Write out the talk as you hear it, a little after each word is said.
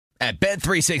At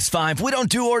Bet365, we don't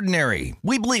do ordinary.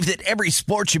 We believe that every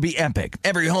sport should be epic.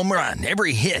 Every home run,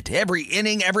 every hit, every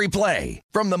inning, every play.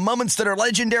 From the moments that are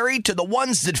legendary to the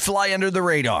ones that fly under the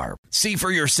radar. See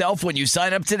for yourself when you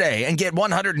sign up today and get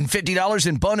 $150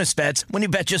 in bonus bets when you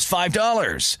bet just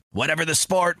 $5. Whatever the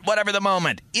sport, whatever the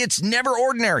moment, it's never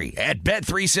ordinary at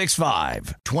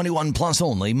Bet365. 21 plus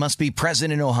only. Must be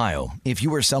present in Ohio. If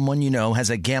you or someone you know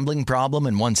has a gambling problem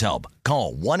and wants help,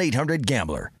 call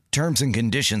 1-800-GAMBLER. Terms and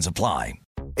conditions apply.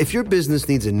 If your business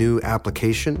needs a new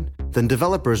application, then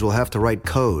developers will have to write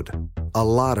code. A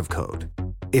lot of code.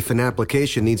 If an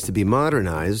application needs to be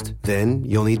modernized, then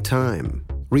you'll need time,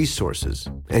 resources,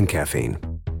 and caffeine.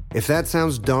 If that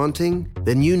sounds daunting,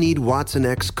 then you need Watson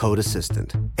X Code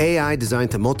Assistant. AI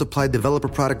designed to multiply developer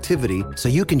productivity so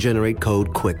you can generate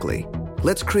code quickly.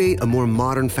 Let's create a more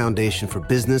modern foundation for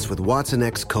business with Watson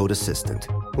X Code Assistant.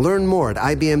 Learn more at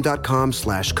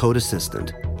ibm.com/code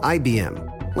assistant.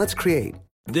 IBM. Let's create.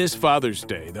 This Father's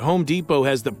Day, the Home Depot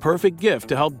has the perfect gift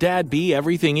to help Dad be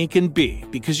everything he can be,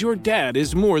 because your dad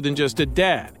is more than just a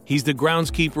dad. He's the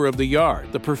groundskeeper of the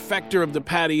yard, the perfecter of the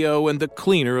patio, and the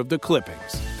cleaner of the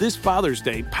clippings. This Father's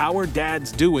Day, power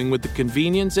Dad's doing with the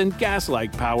convenience and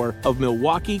gas-like power of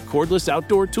Milwaukee cordless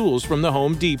outdoor tools from the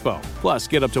Home Depot. Plus,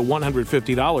 get up to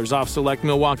 $150 off select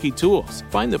Milwaukee tools.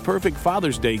 Find the perfect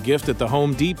Father's Day gift at the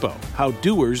Home Depot. How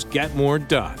doers get more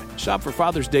done. Shop for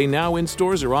Father's Day now in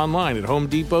stores or online at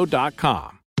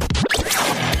homedepot.com.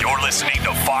 You're listening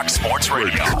to Fox Sports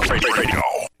Radio.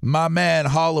 My man,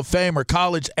 Hall of Famer,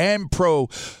 college and pro,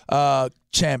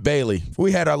 Champ Bailey.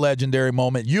 We had our legendary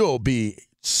moment. You'll be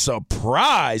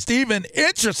surprised, even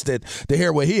interested to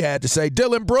hear what he had to say.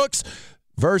 Dillon Brooks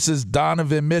versus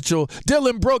Donovan Mitchell.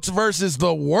 Dillon Brooks versus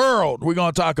the world. We're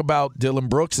going to talk about Dillon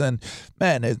Brooks, and,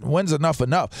 man, when's enough?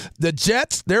 The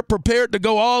Jets, they're prepared to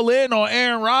go all in on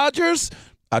Aaron Rodgers.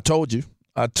 I told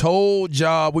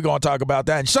y'all we're going to talk about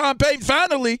that. And Sean Payton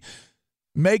finally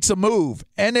makes a move,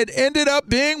 and it ended up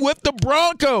being with the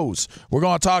Broncos. We're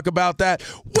going to talk about that.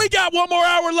 We got one more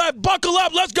hour left. Buckle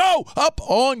up. Let's go. Up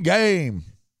on Game.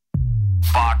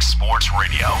 Fox Sports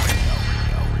Radio.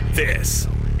 This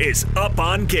is Up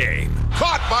on Game.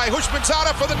 Caught by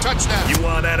Hushmanzada for the touchdown. You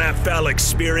want NFL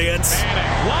experience?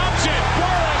 Manning lobs it.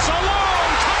 Burris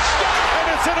alone. Touchdown.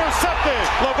 And it's intercepted.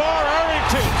 LeVar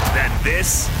Arrington. Then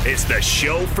this is the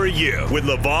show for you with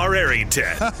LeVar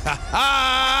Arrington.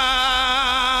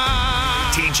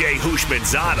 TJ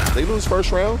Hushmanzada. They lose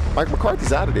first round, Mike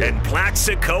McCarthy's out of there. And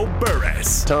Plaxico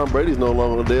Burress. Tom Brady's no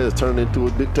longer there. It's turned into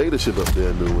a dictatorship up there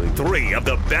in New England. Three of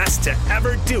the best to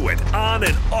ever do it on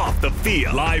and off the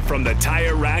field. Live from the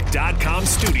TireRack.com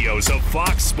studios of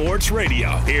Fox Sports Radio.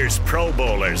 Here's Pro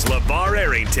Bowlers LeVar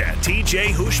Arrington,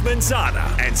 TJ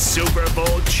Hushmanzada, and Super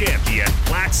Bowl champion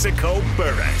Plaxico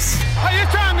Burress. Hey,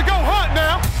 it's time to go hunt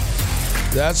now.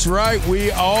 That's right. We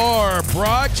are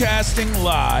broadcasting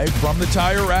live from the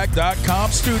TireRack.com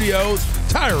studios.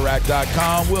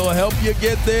 TireRack.com will help you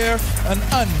get there. An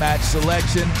unmatched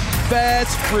selection,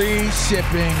 fast, free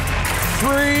shipping,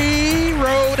 free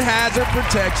road hazard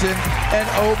protection, and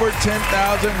over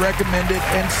 10,000 recommended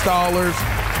installers.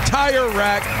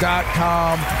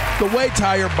 TireRack.com, the way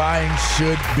tire buying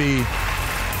should be.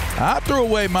 I threw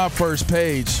away my first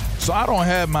page, so I don't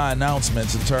have my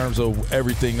announcements in terms of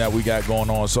everything that we got going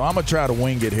on. So I'm going to try to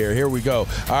wing it here. Here we go.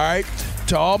 All right.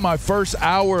 To all my first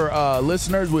hour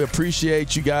listeners, we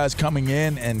appreciate you guys coming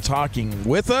in and talking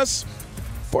with us.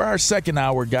 For our second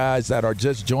hour guys that are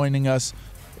just joining us,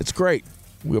 it's great.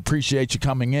 We appreciate you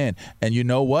coming in. And you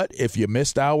know what? If you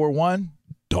missed hour one,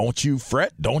 don't you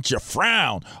fret, don't you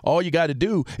frown. All you got to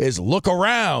do is look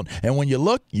around. And when you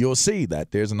look, you'll see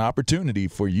that there's an opportunity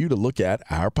for you to look at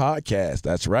our podcast.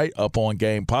 That's right, Up on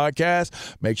Game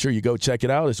Podcast. Make sure you go check it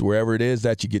out. It's wherever it is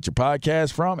that you get your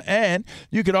podcast from. And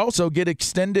you could also get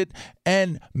extended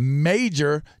and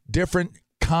major different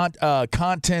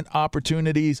content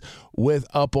opportunities with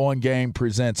Up on Game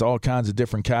Presents, all kinds of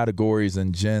different categories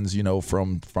and gens, you know,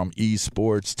 from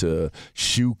esports to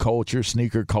shoe culture,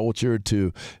 sneaker culture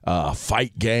to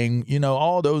fight game, you know,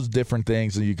 all those different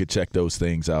things, and you could check those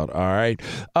things out. All right.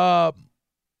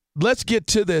 Let's get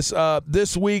to this.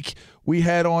 This week we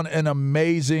had on an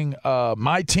amazing,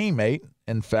 my teammate,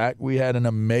 in fact, we had an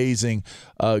amazing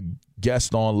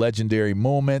guest on Legendary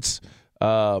Moments.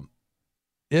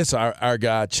 It's our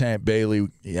guy, Champ Bailey.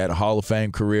 He had a Hall of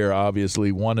Fame career,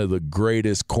 obviously, one of the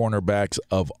greatest cornerbacks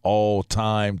of all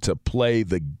time to play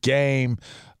the game.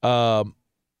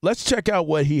 Let's check out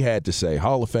what he had to say.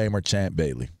 Hall of Famer Champ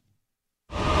Bailey.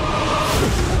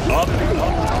 Up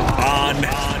on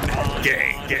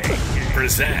Game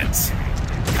presents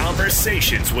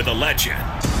Conversations with a Legend.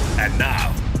 And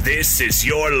now, This is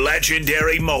your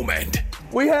legendary moment.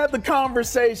 We had the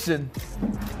conversation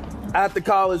at the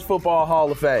College Football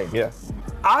Hall of Fame. Yeah.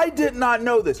 I did not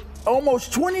know this.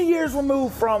 Almost 20 years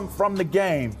removed from the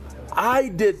game, I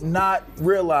did not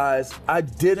realize I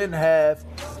didn't have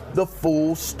the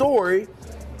full story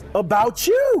about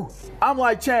you. I'm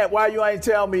like, Champ, why you ain't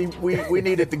tell me we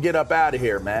needed to get up out of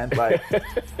here, man? Like,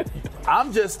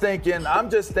 I'm just thinking,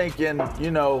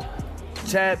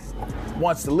 Champ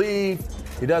wants to leave.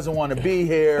 He doesn't want to be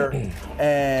here,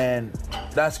 and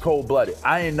that's cold-blooded.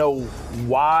 I didn't know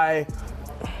why.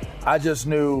 I just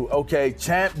knew, okay,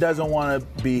 Champ doesn't want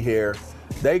to be here.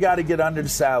 They got to get under the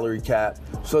salary cap.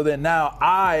 So then now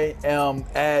I am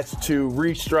asked to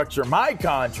restructure my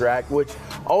contract, which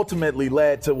ultimately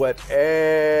led to what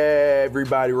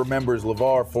everybody remembers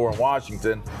LeVar for in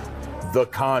Washington, the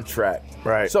contract.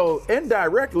 Right. So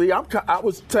indirectly, I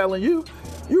was telling you,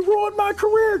 you ruined my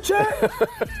career, Champ.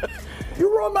 You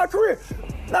ruined my career.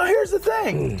 Now, here's the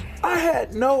thing. I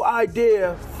had no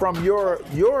idea from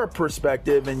your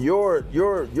perspective and your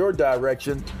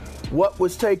direction what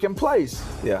was taking place.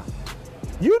 Yeah.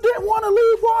 You didn't want to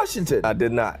leave Washington. I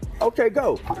did not. Okay,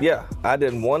 go. Yeah, I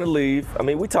didn't want to leave. I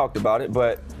mean, we talked about it,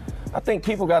 but I think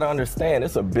people got to understand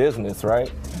it's a business,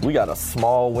 right? We got a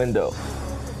small window.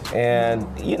 And,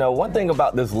 one thing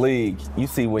about this league, you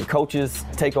see when coaches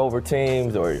take over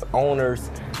teams or owners,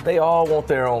 they all want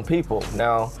their own people.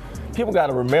 Now, people got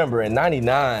to remember, in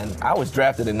 99, I was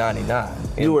drafted in 99.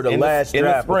 You were the last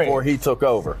draft before he took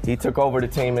over. He took over the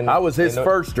team. I was his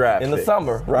first draft in the pick.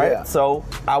 summer, right? Yeah. So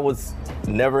I was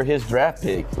never his draft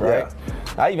pick, right?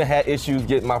 Yeah. I even had issues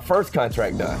getting my first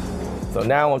contract done. So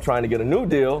now I'm trying to get a new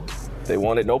deal. They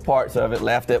wanted no parts of it,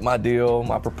 laughed at my deal,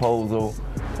 my proposal,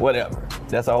 whatever.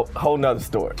 That's a whole nother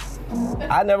story.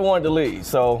 I never wanted to leave.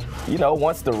 So,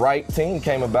 once the right team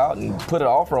came about and put an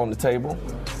offer on the table,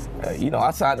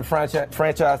 I signed the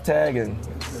franchise tag, and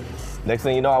next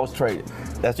thing you know, I was traded.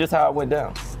 That's just how it went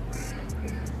down.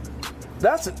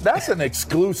 That's an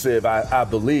exclusive, I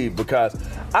believe, because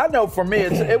I know for me,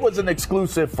 it was an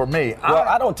exclusive for me. Well,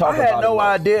 I don't talk about it I had no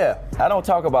idea. I don't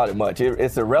talk about it much.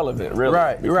 It's irrelevant, really.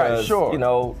 Right, sure.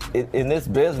 In this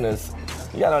business,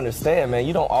 you got to understand, man,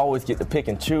 you don't always get to pick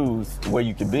and choose where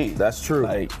you can be. That's true.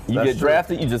 Like, you get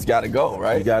drafted, you just got to go,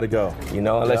 right? You got to go.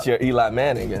 Unless you're Eli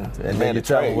Manning and then you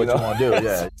tell me what you want to do,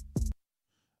 yeah.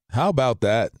 How about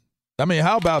that? I mean,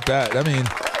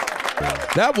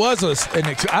 that was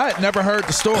I had never heard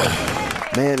the story.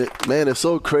 Man, it's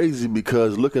so crazy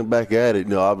because looking back at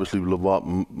it, obviously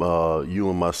LeVar, you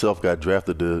and myself got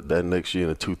drafted that next year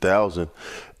in 2000.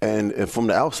 And from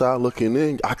the outside looking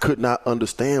in, I could not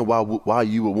understand why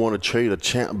you would want to trade a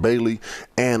Champ Bailey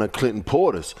and a Clinton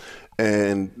Portis.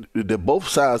 And both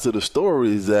sides of the story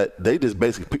is that they just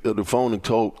basically picked up the phone and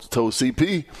told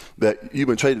CP that you've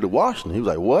been traded to Washington. He was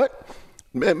like, what?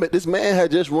 Man, this man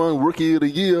had just won Rookie of the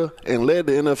Year and led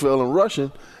the NFL in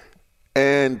rushing,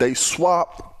 and they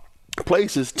swapped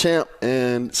places, Champ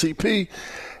and CP.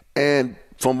 And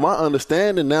from my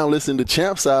understanding, now listening to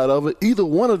Champ's side of it, either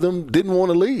one of them didn't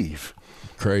want to leave.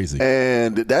 Crazy.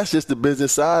 And that's just the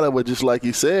business side of it, just like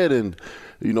he said. And,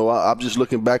 I'm just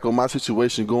looking back on my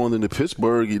situation going into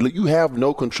Pittsburgh. You have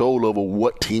no control over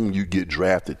what team you get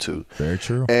drafted to. Very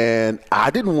true. And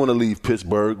I didn't want to leave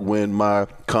Pittsburgh when my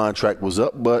contract was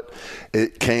up, but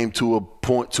it came to a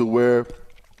point to where,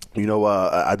 we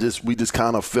just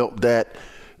kind of felt that,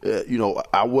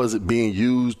 I wasn't being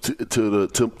used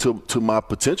to my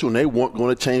potential, and they weren't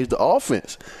going to change the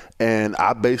offense. And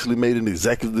I basically made an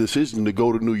executive decision to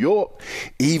go to New York,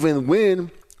 even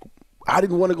when I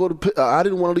didn't want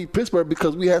to leave Pittsburgh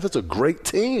because we had such a great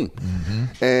team.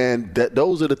 Mm-hmm. And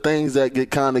those are the things that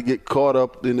get caught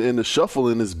up in the shuffle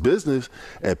in this business.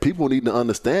 And people need to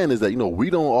understand is that, we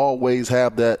don't always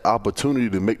have that opportunity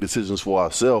to make decisions for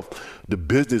ourselves. The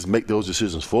business make those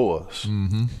decisions for us.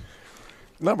 Mm-hmm.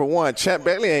 Number one, Champ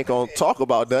Bailey ain't going to talk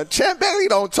about that. Champ Bailey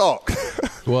don't talk.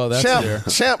 Well, that's fair.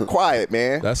 Champ quiet,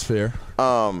 man. That's fair.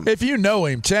 If you know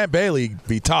him, Champ Bailey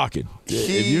be talking.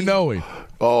 If you know him.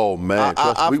 Oh, man.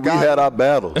 We had our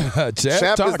battle.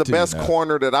 Champ is the best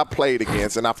corner that I played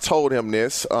against, and I've told him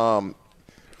this.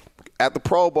 At the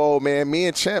Pro Bowl, man, me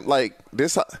and Champ, like,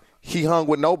 this, he hung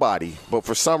with nobody. But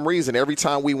for some reason, every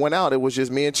time we went out, it was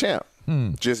just me and Champ.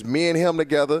 Just me and him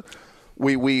together.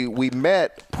 We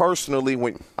met personally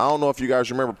when, I don't know if you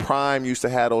guys remember, Prime used to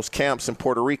have those camps in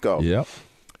Puerto Rico. Yep.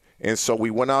 And so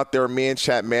we went out there, me and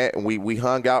Champ met, and we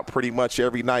hung out pretty much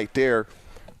every night there.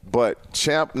 But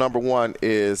Champ, number one,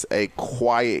 is a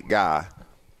quiet guy.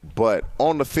 But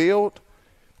on the field,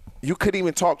 you couldn't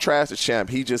even talk trash to Champ.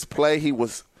 He just played.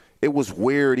 It was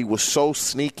weird. He was so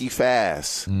sneaky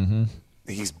fast. Mm-hmm.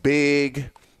 He's big.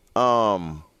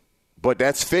 But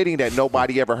that's fitting that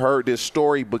nobody ever heard this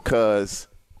story because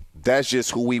that's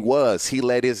just who he was. He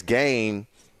let his game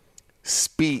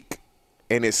speak,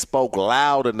 and it spoke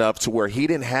loud enough to where he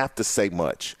didn't have to say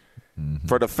much. Mm-hmm.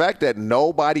 For the fact that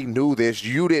nobody knew this,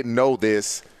 you didn't know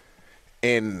this,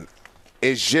 and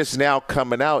it's just now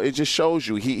coming out, it just shows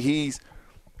you he's,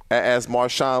 as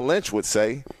Marshawn Lynch would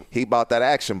say, he bought that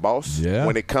action, boss,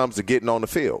 when it comes to getting on the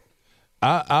field.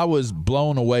 I was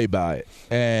blown away by it,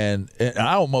 and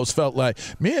I almost felt like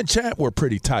me and Champ were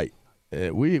pretty tight.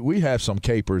 We have some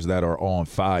capers that are on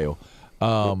file,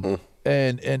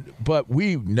 but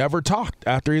we never talked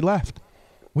after he left.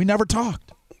 We never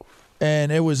talked,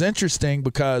 and it was interesting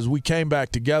because we came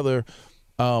back together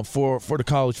for the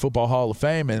College Football Hall of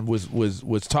Fame and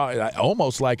was talking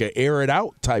almost like an air it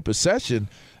out type of session,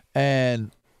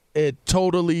 and it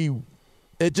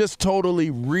just totally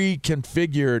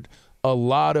reconfigured a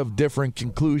lot of different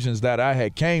conclusions that I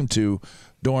had came to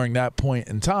during that point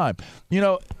in time. You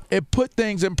know, it put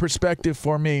things in perspective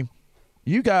for me.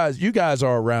 You guys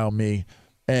are around me,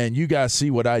 and you guys see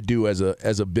what I do as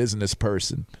a business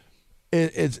person.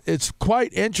 It's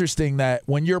quite interesting that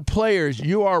when you're players,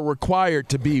 you are required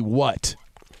to be what?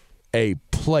 A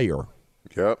player.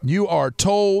 Yep. You are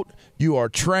told, you are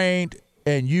trained,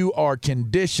 and you are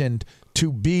conditioned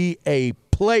to be a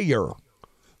player.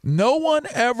 No one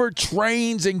ever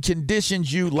trains and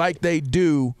conditions you like they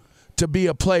do to be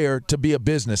a player, to be a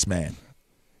businessman.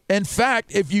 In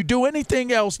fact, if you do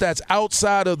anything else that's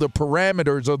outside of the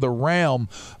parameters or the realm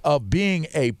of being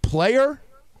a player,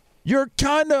 you're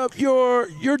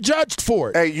judged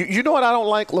for it. Hey, you know what I don't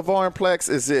like, LeVar and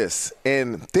Plex, is this,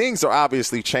 and things are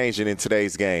obviously changing in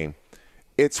today's game.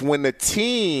 It's when the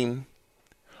team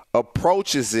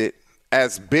approaches it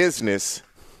as business,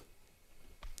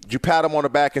 you pat them on the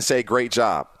back and say, great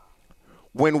job.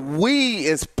 When we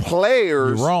as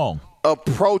players You're wrong.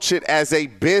 Approach it as a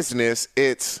business,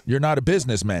 it's you're not a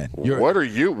businessman. What are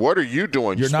you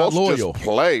doing? You're not loyal. To just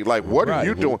play. Like, what are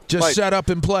you doing? Just shut up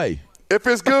and play. If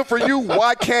it's good for you,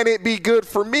 why can't it be good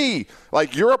for me?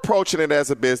 Like, you're approaching it as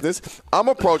a business. I'm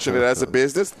approaching it as a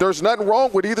business. There's nothing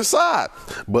wrong with either side.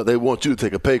 But they want you to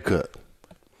take a pay cut.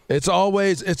 It's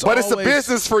a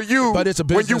business for you. But it's a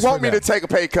business when you want me to take a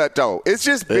pay cut, though. It's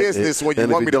just business when you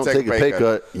want me to take a pay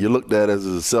cut. You're looked at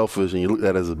as selfish and you're looked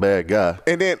at as a bad guy.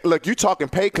 And then, look, you talking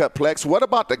pay cut, Plex. What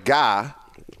about the guy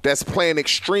that's playing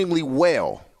extremely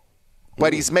well,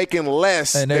 but he's making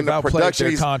less in the production?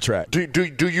 Their contract. Do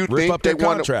you think they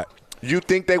want to? You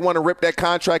think they want to rip that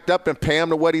contract up and pay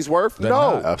him to what he's worth? They're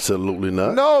not. Absolutely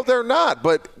not. No, they're not.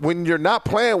 But when you're not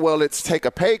playing well, it's take a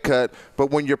pay cut.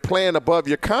 But when you're playing above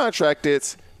your contract,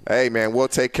 it's, hey, man, we'll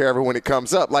take care of it when it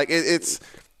comes up. Like, it's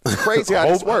crazy how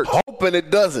this works. Hoping it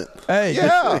doesn't. Hey,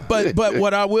 yeah. But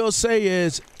what I will say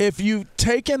is if you've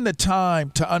taken the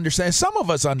time to understand, some of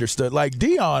us understood. Like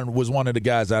Deion was one of the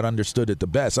guys that understood it the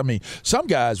best. I mean, some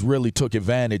guys really took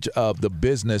advantage of the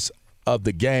business of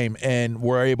the game and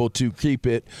were able to keep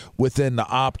it within the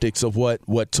optics of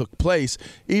what took place,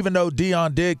 even though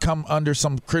Deion did come under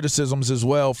some criticisms as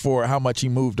well for how much he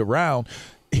moved around.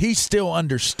 He still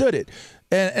understood it.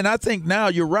 And I think now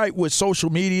you're right with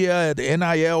social media, the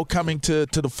NIL coming to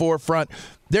the forefront.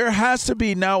 There has to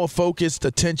be now a focused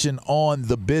attention on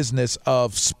the business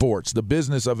of sports, the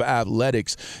business of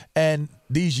athletics. And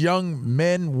these young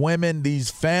men, women,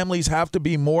 these families have to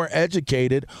be more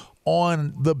educated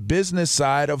on the business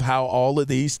side of how all of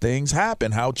these things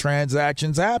happen, how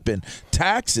transactions happen,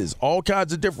 taxes, all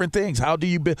kinds of different things. How do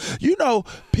you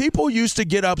people used to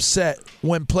get upset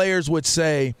when players would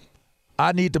say,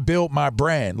 I need to build my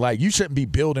brand. Like, you shouldn't be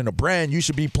building a brand. You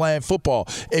should be playing football.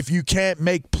 If you can't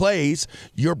make plays,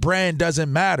 your brand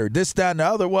doesn't matter. This, that, and the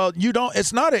other. Well,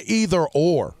 it's not an either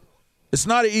or. It's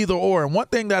not an either or. And one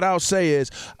thing that I'll say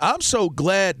is I'm so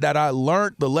glad that I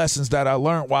learned the lessons that I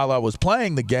learned while I was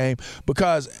playing the game,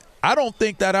 because I don't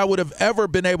think that I would have ever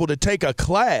been able to take a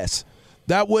class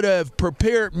that would have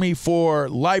prepared me for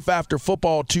life after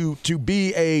football to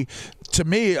be a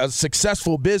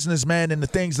successful businessman in the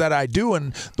things that I do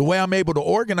and the way I'm able to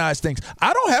organize things.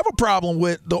 I don't have a problem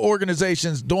with the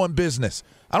organizations doing business.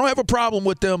 I don't have a problem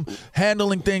with them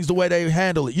handling things the way they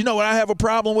handle it. You know what I have a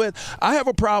problem with? I have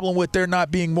a problem with there not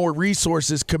being more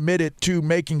resources committed to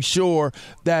making sure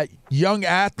that young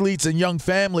athletes and young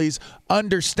families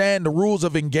understand the rules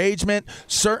of engagement,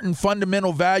 certain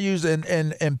fundamental values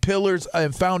and pillars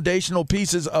and foundational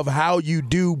pieces of how you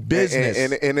do business.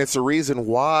 And it's a reason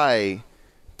why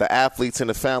the athletes and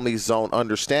the families don't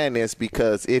understand this,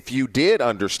 because if you did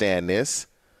understand this,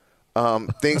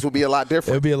 things would be a lot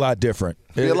different. It would be a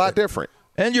lot different.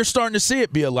 And you're starting to see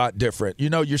it be a lot different. You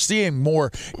know, you're seeing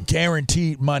more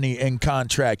guaranteed money in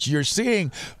contracts. You're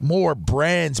seeing more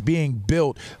brands being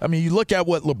built. I mean, you look at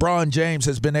what LeBron James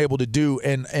has been able to do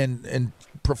in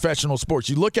professional sports.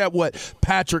 You look at what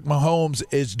Patrick Mahomes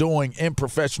is doing in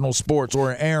professional sports,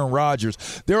 or Aaron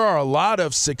Rodgers. There are a lot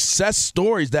of success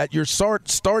stories that you're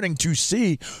starting to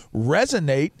see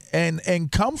resonate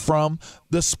and come from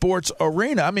the sports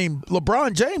arena. I mean,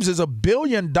 LeBron James is a $1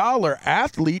 billion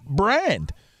athlete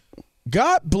brand.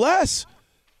 God bless.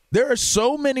 There are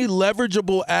so many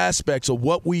leverageable aspects of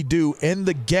what we do in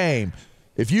the game.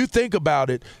 If you think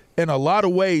about it, in a lot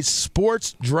of ways,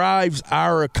 sports drives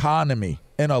our economy.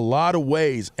 In a lot of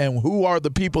ways. And who are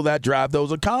the people that drive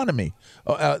those economy?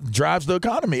 Drives the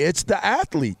economy? It's the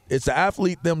athlete. It's the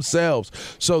athlete themselves.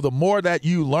 So the more that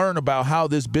you learn about how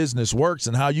this business works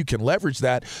and how you can leverage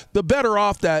that, the better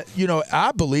off that, you know,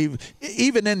 I believe,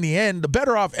 even in the end, the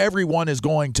better off everyone is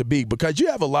going to be, because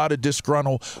you have a lot of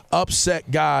disgruntled,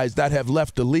 upset guys that have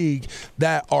left the league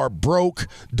that are broke,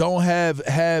 don't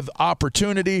have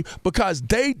opportunity because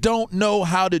they don't know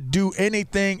how to do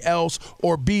anything else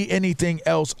or be anything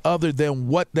else other than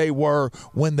what they were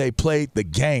when they played the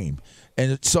game.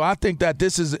 And so I think that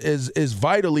this is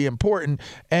vitally important.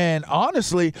 And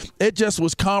honestly, it just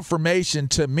was confirmation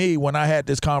to me when I had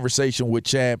this conversation with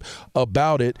Champ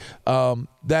about it,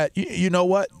 that, you know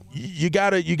what? You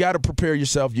gotta prepare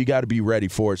yourself. You gotta be ready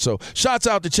for it. So shouts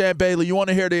out to Champ Bailey. You want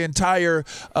to hear the entire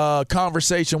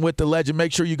conversation with the legend,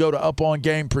 make sure you go to Up On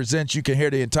Game Presents. You can hear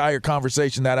the entire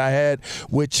conversation that I had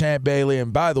with Champ Bailey.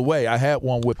 And by the way, I had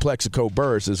one with Plexico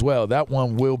Burris as well. That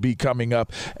one will be coming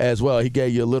up as well. He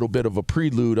gave you a little bit of a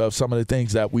prelude of some of the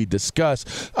things that we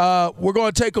discussed. We're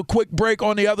going to take a quick break.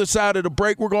 On the other side of the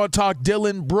break, we're going to talk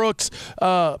Dillon Brooks.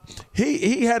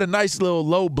 He had a nice little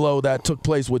low blow that took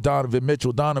place with Donovan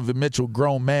Mitchell. Donovan Mitchell,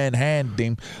 grown man, handled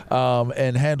him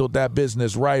and handled that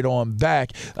business right on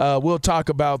back. We'll talk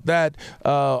about that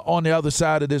on the other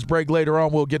side of this break. Later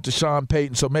on, we'll get to Sean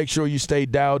Payton, so make sure you stay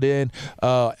dialed in.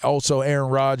 Also, Aaron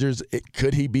Rodgers,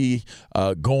 could he be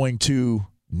going to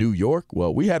New York?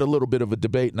 Well, we had a little bit of a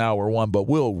debate in hour one, but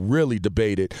we'll really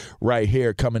debate it right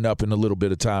here coming up in a little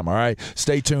bit of time, all right?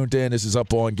 Stay tuned in. This is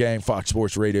Up On Game, Fox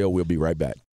Sports Radio. We'll be right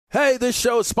back. Hey, this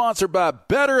show is sponsored by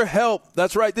BetterHelp.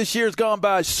 That's right, this year's gone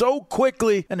by so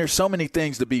quickly, and there's so many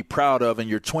things to be proud of in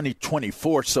your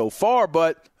 2024 so far,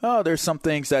 but there's some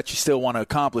things that you still want to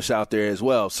accomplish out there as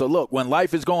well. So look, when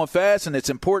life is going fast and it's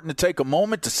important to take a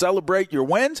moment to celebrate your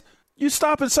wins, you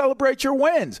stop and celebrate your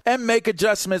wins and make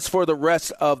adjustments for the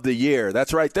rest of the year.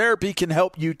 That's right. Therapy can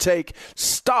help you take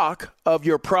stock of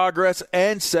your progress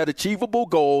and set achievable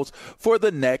goals for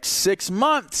the next 6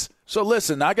 months. So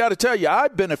listen, I got to tell you, I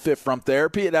benefit from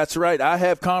therapy. That's right. I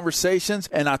have conversations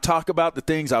and I talk about the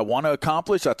things I want to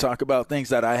accomplish. I talk about things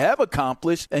that I have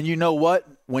accomplished. And you know what?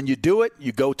 When you do it,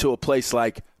 you go to a place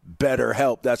like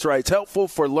BetterHelp. That's right. It's helpful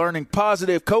for learning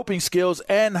positive coping skills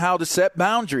and how to set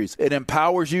boundaries. It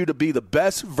empowers you to be the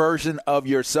best version of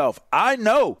yourself. I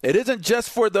know it isn't just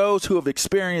for those who have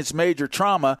experienced major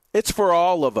trauma. It's for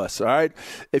all of us, all right?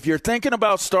 If you're thinking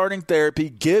about starting therapy,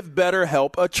 give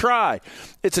BetterHelp a try.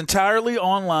 It's entirely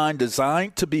online,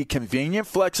 designed to be convenient,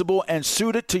 flexible, and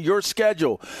suited to your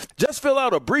schedule. Just fill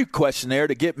out a brief questionnaire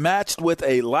to get matched with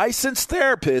a licensed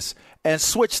therapist and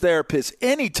switch therapists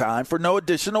anytime for no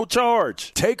additional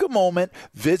charge. Take a moment,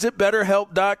 visit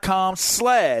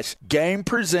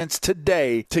BetterHelp.com/GamePresents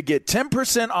today to get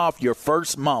 10% off your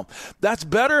first month. That's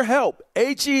BetterHelp,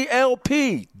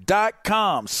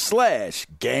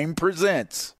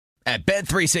 HELP.com/GamePresents. At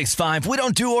Bet365, we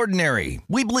don't do ordinary.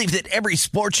 We believe that every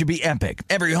sport should be epic.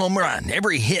 Every home run,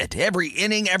 every hit, every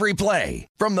inning, every play.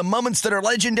 From the moments that are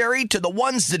legendary to the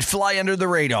ones that fly under the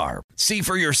radar. See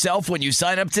for yourself when you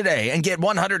sign up today and get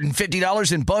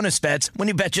 $150 in bonus bets when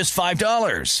you bet just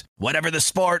 $5. Whatever the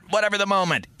sport, whatever the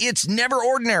moment, it's never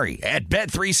ordinary at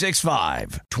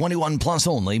Bet365. 21 plus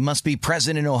only. Must be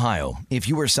present in Ohio. If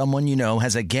you or someone you know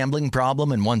has a gambling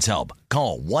problem and wants help,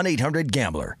 call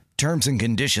 1-800-GAMBLER. Terms and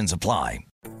conditions apply.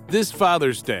 This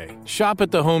Father's Day, shop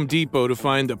at the Home Depot to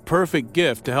find the perfect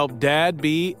gift to help Dad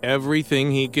be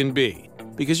everything he can be.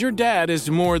 Because your dad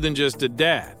is more than just a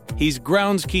dad. He's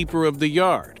groundskeeper of the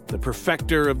yard, the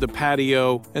perfecter of the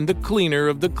patio, and the cleaner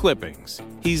of the clippings.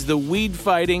 He's the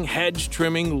weed-fighting,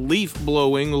 hedge-trimming,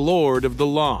 leaf-blowing lord of the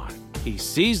lawn. He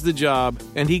sees the job,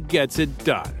 and he gets it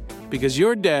done. Because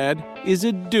your dad is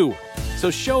a doer. So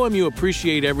show him you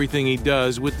appreciate everything he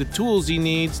does with the tools he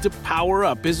needs to power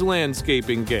up his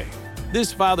landscaping game.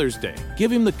 This Father's Day,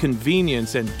 give him the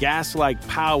convenience and gas-like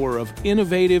power of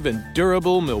innovative and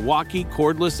durable Milwaukee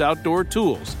cordless outdoor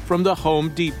tools from the Home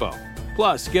Depot.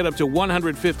 Plus, get up to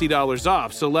 $150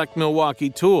 off select Milwaukee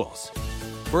tools.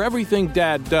 For everything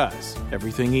Dad does,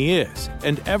 everything he is,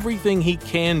 and everything he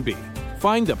can be,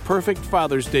 find the perfect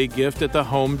Father's Day gift at the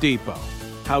Home Depot.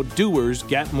 How doers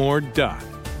get more done.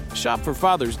 Shop for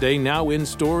Father's Day now in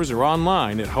stores or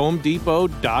online at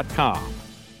homedepot.com.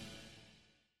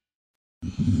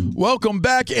 Welcome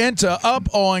back into Up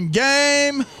On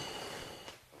Game.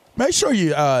 Make sure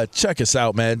you check us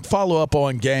out, man. Follow Up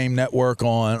On Game Network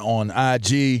on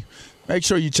IG. Make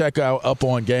sure you check out Up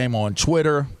On Game on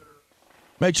Twitter.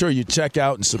 Make sure you check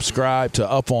out and subscribe to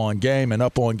Up On Game and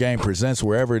Up On Game Presents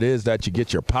wherever it is that you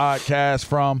get your podcast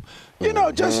from. You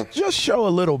know, just show a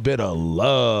little bit of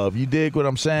love. You dig what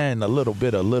I'm saying? A little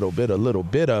bit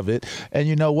of it. And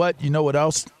you know what? You know what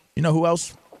else? You know who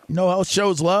else? You know who else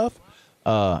shows love?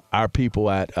 Our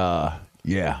people at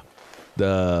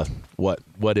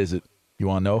what is it? You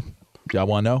want to know? Y'all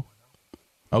want to know?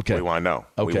 Okay. We want to know.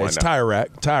 Okay, it's Tire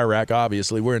Rack. Tire Rack,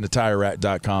 obviously. We're in the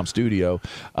TireRack.com studio.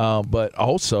 But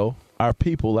also our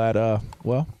people at,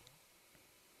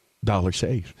 Dollar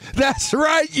Shave. That's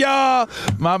right, y'all.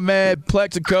 My man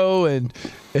Plexico and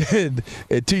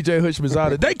TJ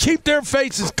Hushmanzada, they keep their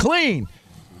faces clean.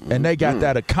 And they got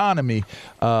that economy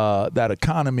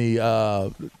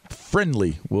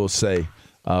friendly, we'll say,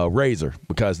 razor,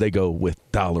 because they go with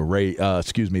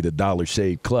the Dollar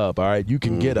Shave Club. All right, you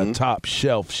can get a top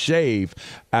shelf shave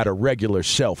at a regular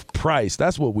shelf price.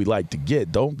 That's what we like to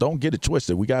get. Don't get it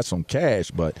twisted. We got some cash,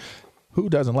 but who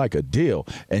doesn't like a deal?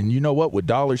 And you know what? With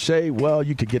Dollar Shave, well,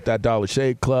 you could get that Dollar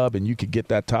Shave Club, and you could get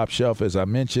that top shelf, as I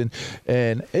mentioned,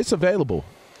 and it's available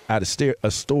at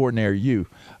a store near you.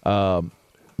 In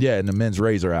the men's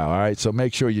razor aisle. All right, so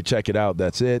make sure you check it out.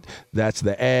 That's it. That's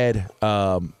the ad.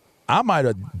 I might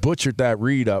have butchered that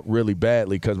read up really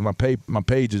badly because my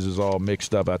pages is all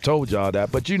mixed up. I told y'all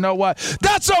that, but you know what?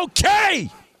 That's okay.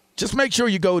 Just make sure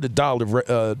you go to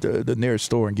the nearest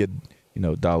store and get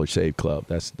Dollar Shave Club.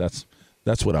 That's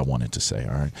what I wanted to say.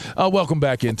 All right. Welcome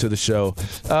back into the show.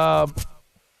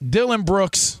 Dillon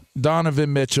Brooks,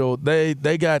 Donovan Mitchell,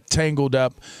 they got tangled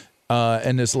up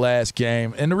in this last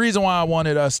game. And the reason why I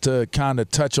wanted us to kind of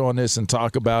touch on this and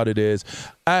talk about it is,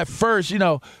 at first,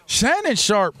 Shannon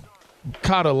Sharpe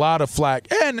caught a lot of flack.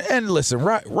 And listen,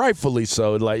 rightfully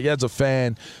so. Like, as a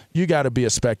fan, you got to be a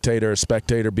spectator.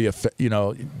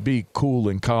 Be cool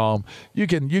and calm. You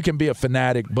can be a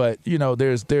fanatic, but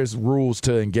there's rules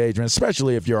to engagement,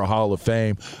 especially if you're a Hall of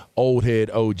Fame old head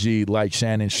OG like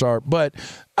Shannon Sharpe. But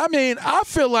I mean, I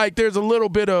feel like there's a little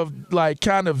bit of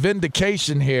kind of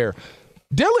vindication here.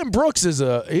 Dillon Brooks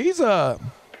I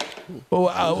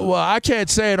can't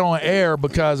say it on air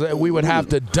because we would have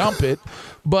to dump it.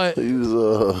 But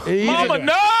Mama,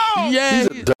 no! Yeah, he's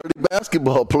a dirty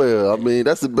basketball player. I mean,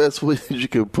 that's the best way you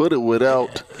can put it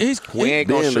without we ain't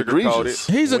gonna sugarcoat it.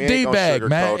 He's a D-bag,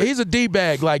 man. He's a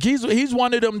D-bag. Like, he's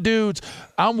one of them dudes.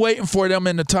 I'm waiting for them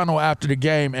in the tunnel after the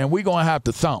game, and we're gonna have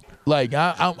to thump. Like,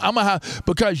 I'm gonna have,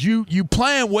 because you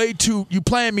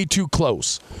playing me too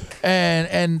close,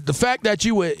 and the fact that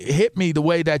you would hit me the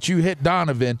way that you hit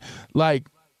Donovan, like,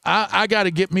 I got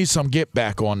to get me some get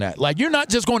back on that. Like, you're not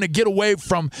just going to get away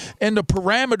from in the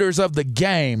parameters of the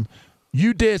game.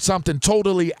 You did something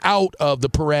totally out of the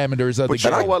parameters of the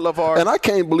game. You know what, LeVar? And I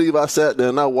can't believe I sat there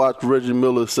and I watched Reggie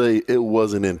Miller say it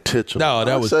wasn't intentional.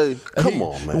 No, come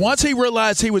on, man. Once he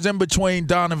realized he was in between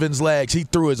Donovan's legs, he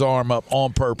threw his arm up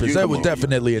on purpose. That was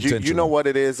definitely intentional. You know what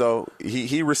it is, though?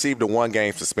 He received a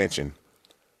one-game suspension.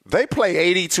 They play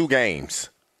 82 games.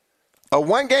 A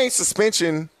one-game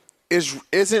suspension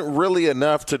isn't really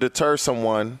enough to deter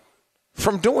someone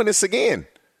from doing this again.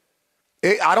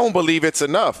 I don't believe it's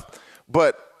enough.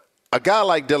 But a guy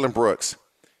like Dillon Brooks,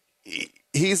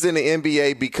 he's in the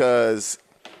NBA because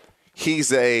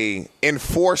he's a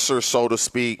enforcer, so to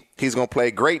speak. He's going to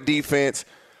play great defense,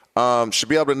 should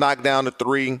be able to knock down the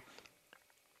three.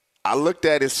 I looked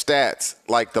at his stats.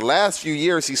 Like, the last few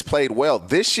years, he's played well.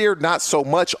 This year, not so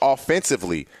much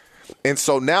offensively. And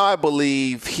so now I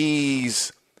believe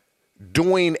he's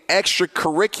doing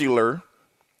extracurricular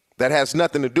that has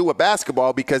nothing to do with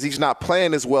basketball because he's not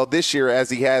playing as well this year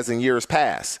as he has in years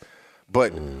past.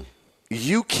 But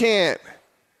you can't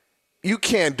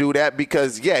do that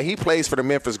because, he plays for the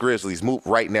Memphis Grizzlies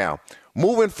right now.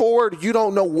 Moving forward, you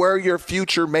don't know where your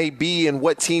future may be and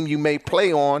what team you may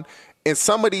play on. And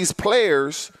some of these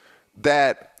players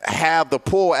that have the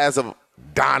pull as of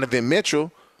Donovan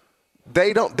Mitchell,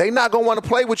 they not going to want to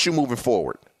play with you moving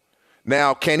forward.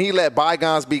 Now, can he let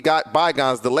bygones be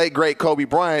bygones? The late, great Kobe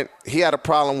Bryant, he had a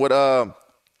problem with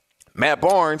Matt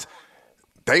Barnes.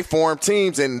 They formed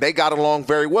teams, and they got along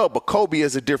very well. But Kobe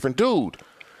is a different dude.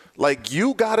 Like,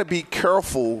 you got to be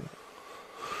careful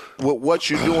with what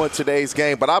you do in today's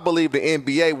game. But I believe the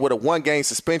NBA with a 1-game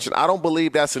suspension, I don't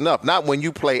believe that's enough. Not when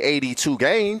you play 82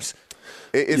 games.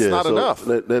 It's not enough.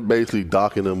 They're basically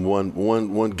docking them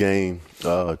one game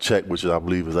check, which I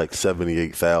believe is like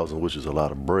 $78,000, which is a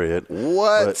lot of bread.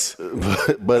 What?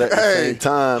 But at the same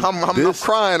time, I'm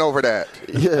crying over that.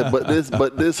 Yeah,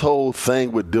 but this whole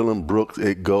thing with Dillon Brooks,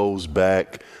 it goes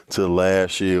back to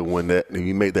last year when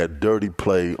he made that dirty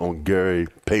play on Gary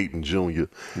Payton Jr.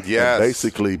 Yes. And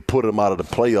basically put him out of the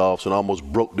playoffs and almost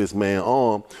broke this man's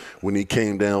arm when he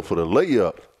came down for the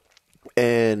layup.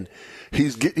 And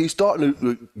he's starting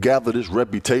to gather this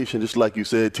reputation, just like you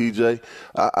said, TJ.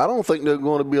 I don't think there are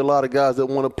going to be a lot of guys that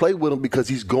want to play with him because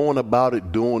he's going about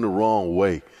it doing the wrong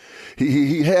way.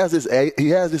 He has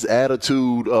this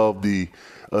attitude of the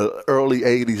early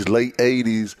 80s, late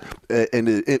 80s in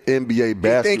the NBA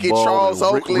basketball. You think he's Charles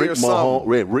Oakley or something?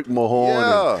 Rick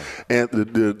Mahorn and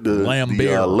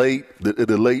the late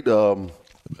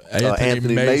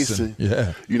Anthony Mason.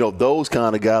 Yeah. You know, those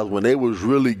kind of guys when they was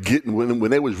really getting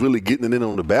it in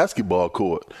on the basketball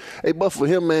court. Hey, but for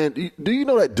him, man, do you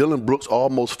know that Dillon Brooks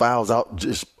almost fouls out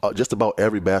just about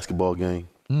every basketball game?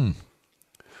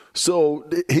 So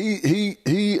he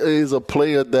is a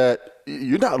player that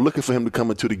you're not looking for him to come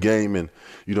into the game and,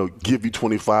 you know, give you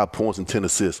 25 points and 10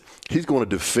 assists. He's going to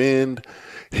defend.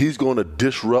 He's going to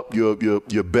disrupt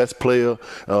your best player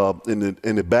in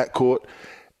the backcourt.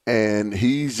 And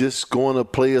he's just going to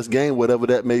play his game, whatever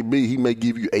that may be. He may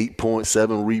give you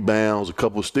 8.7 rebounds, a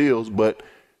couple steals, but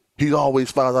he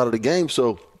always fouls out of the game.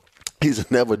 So he's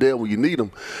never there when you need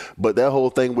him. But that whole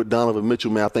thing with Donovan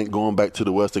Mitchell, man, I think going back to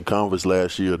the Western Conference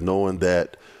last year, knowing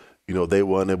that, you know, they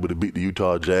were unable to beat the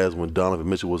Utah Jazz when Donovan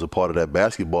Mitchell was a part of that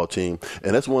basketball team.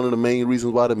 And that's one of the main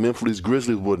reasons why the Memphis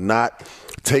Grizzlies would not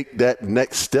take that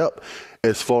next step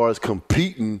as far as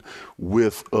competing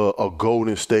with a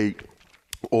Golden State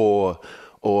or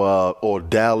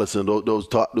Dallas and those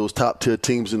top tier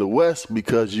teams in the West,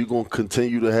 because you're going to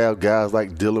continue to have guys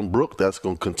like Dillon Brooks that's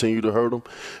going to continue to hurt them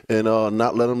and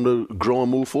not let them to grow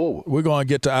and move forward. We're going to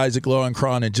get to Isaac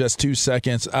Lowenkron in just 2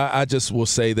 seconds. I just will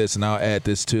say this, and I'll add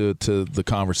this to the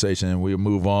conversation, and we'll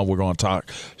move on. We're going to talk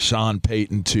Sean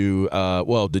Payton to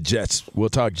the Jets. We'll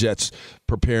talk Jets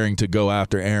preparing to go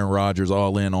after Aaron Rodgers,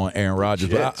 all in on Aaron Rodgers.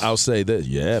 But I'll say this.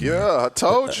 Yeah, I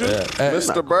told you,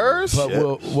 Mr. Burrs. But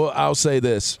I'll say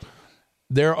this.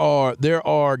 There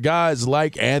are guys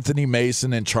like Anthony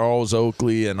Mason and Charles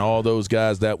Oakley and all those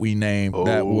guys that we named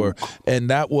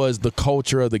that was the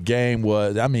culture of the game.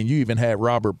 You even had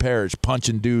Robert Parrish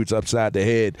punching dudes upside the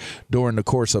head during the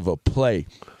course of a play.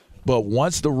 But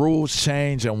once the rules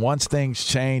change and once things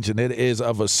change and it is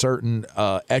of a certain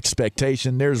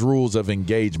expectation, there's rules of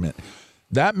engagement.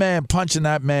 That man punching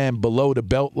that man below the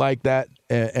belt like that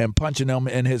and punching him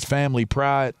in his family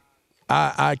pride,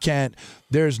 I can't –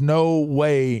 there's no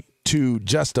way to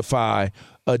justify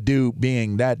a dude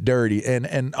being that dirty.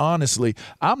 And honestly,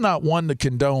 I'm not one to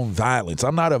condone violence.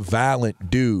 I'm not a violent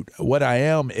dude. What I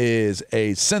am is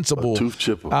a sensible – tooth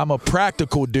chipper. I'm a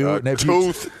practical dude.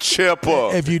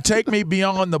 Chipper. If you take me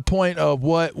beyond the point of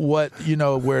what you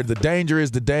know, where the danger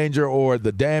is the danger or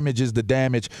the damage is the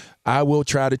damage, I will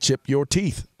try to chip your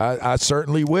teeth. I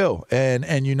certainly will.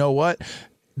 And you know what?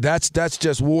 That's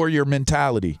just warrior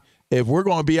mentality. If we're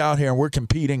going to be out here and we're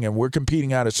competing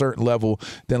at a certain level,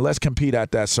 then let's compete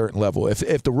at that certain level.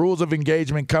 If the rules of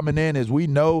engagement coming in is we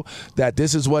know that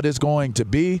this is what it's going to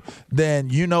be, then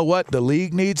you know what? The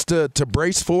league needs to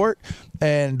brace for it,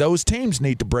 and those teams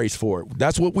need to brace for it.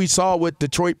 That's what we saw with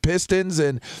Detroit Pistons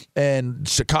and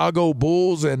Chicago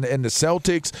Bulls and the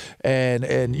Celtics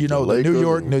and you know the New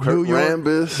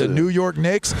York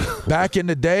Knicks back in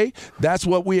the day. That's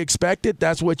what we expected.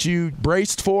 That's what you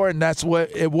braced for, and that's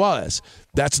what it was.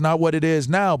 That's not what it is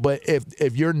now. But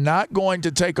if you're not going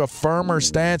to take a firmer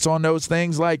stance on those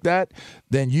things like that,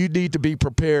 then you need to be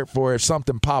prepared for if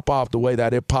something pop off the way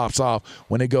that it pops off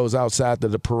when it goes outside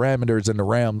the parameters and the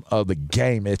realm of the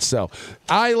game itself.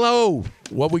 ILO,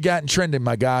 what we got in trending,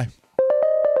 my guy?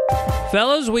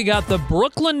 Fellas, we got the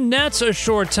Brooklyn Nets a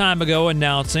short time ago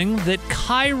announcing that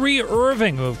Kyrie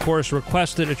Irving, who of course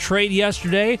requested a trade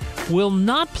yesterday, will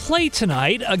not play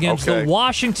tonight against the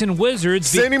Washington Wizards.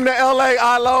 Send him to L.A.,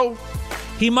 ILO.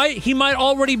 He might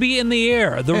already be in the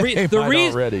air.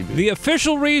 The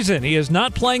official reason he is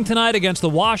not playing tonight against the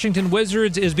Washington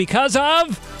Wizards is because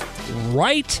of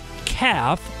right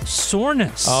calf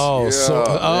soreness. We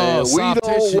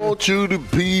don't want you to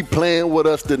be playing with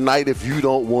us tonight if you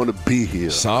don't want to be here.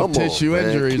 Soft tissue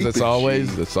injuries. That's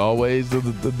always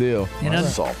the deal. You know,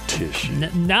 soft tissue.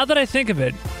 Now that I think of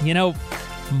it, you know,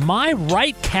 my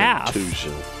right calf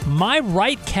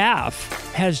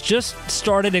has just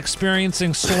started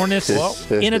experiencing soreness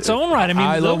in its own right. I mean,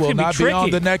 Ilo will not be on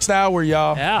the next hour,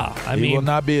 y'all. Yeah, he will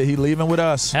not be. He's leaving with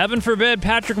us. Heaven forbid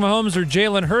Patrick Mahomes or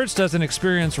Jalen Hurts doesn't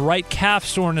experience right calf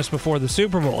soreness before the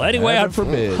Super Bowl. Anyway, on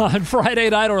Friday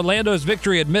night, Orlando's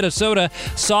victory at Minnesota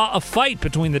saw a fight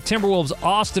between the Timberwolves'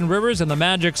 Austin Rivers and the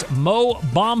Magic's Mo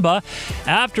Bamba.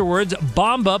 Afterwards,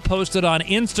 Bamba posted on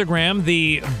Instagram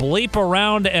the bleep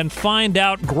around and find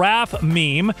out graph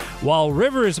meme, while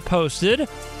Rivers posted,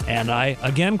 and I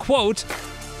again quote,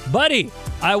 "Buddy,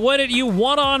 I went at you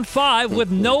 1-on-5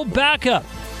 with no backup.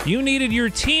 You needed your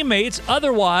teammates,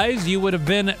 otherwise you would have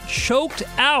been choked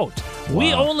out. Wow.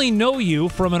 We only know you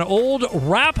from an old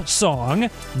rap song,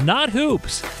 not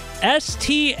hoops.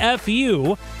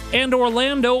 STFU and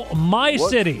Orlando, my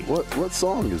city." What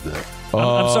song is that?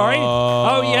 I'm sorry?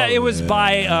 Oh, yeah, it was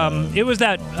by, it was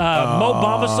that Mo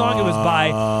Bamba song. It was by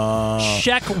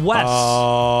Sheck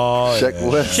West.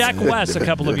 Sheck West a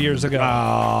couple of years ago.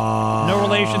 No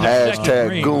relation to Sheck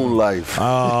Green. Goon Life.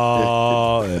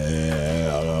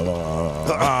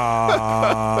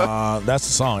 That's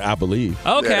the song, I believe.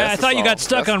 Okay, yeah, I thought you got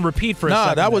stuck on repeat for a second.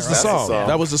 No, that was the song.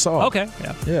 That was the song. Okay,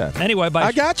 yeah. Anyway, by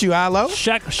I got you, Ilo.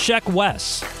 Sheck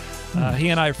West. He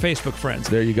and I are Facebook friends.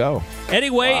 There you go.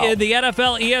 Anyway, in the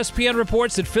NFL, ESPN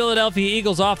reports that Philadelphia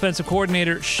Eagles offensive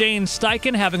coordinator Shane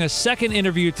Steichen having a second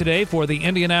interview today for the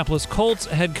Indianapolis Colts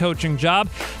head coaching job.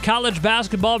 College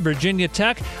basketball, Virginia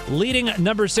Tech leading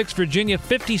number 6 Virginia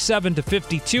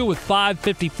 57-52 with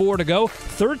 5:54 to go.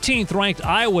 13th ranked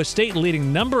Iowa State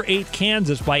leading number 8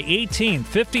 Kansas by 18,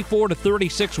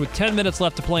 54-36 with 10 minutes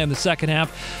left to play in the second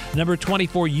half. Number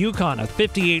 24 UConn, a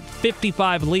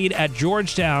 58-55 lead at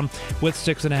Georgetown with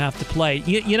 6.5 to play.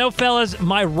 You know, fellas,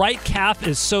 my right calf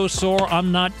is so sore.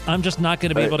 I'm just not going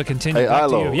to be able to continue. Back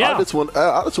Ilo, to you. Yeah. I just want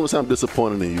to say I'm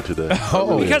disappointed in you today.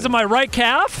 Because of my right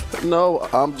calf? No,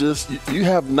 you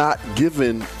have not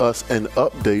given us an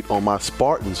update on my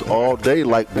Spartans all day,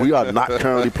 like we are not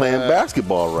currently playing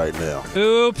basketball right now.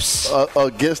 Oops.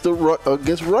 Against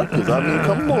Rutgers. I mean,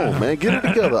 come on, man, get it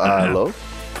together, Ilo.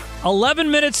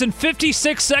 11 minutes and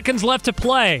 56 seconds left to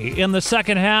play in the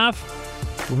second half.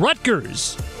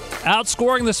 Rutgers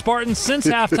outscoring the Spartans since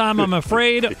halftime, I'm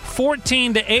afraid,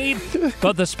 14-8.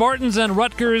 But the Spartans and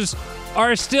Rutgers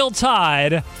are still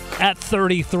tied at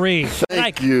 33.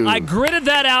 Thank you. I gritted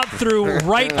that out through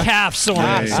right calf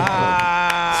soreness.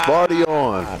 Sparty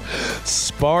on.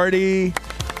 Sparty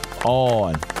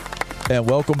on. And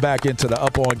welcome back into the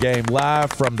Up On Game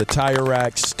live from the Tire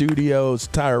Rack Studios,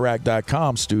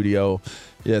 TireRack.com studio.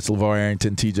 Yes, LeVar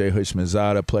Arrington, TJ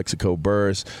Hushmanzada, Plexico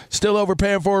Burris. Still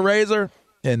overpaying for a razor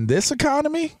in this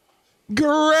economy?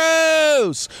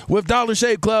 Gross! With Dollar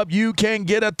Shave Club, you can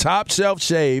get a top shelf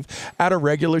shave at a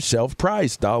regular shelf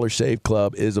price. Dollar Shave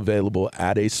Club is available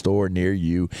at a store near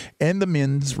you in the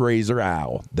men's razor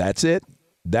aisle. That's it.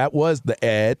 That was the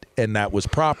ad, and that was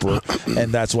proper,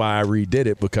 and that's why I redid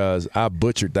it, because I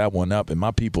butchered that one up, and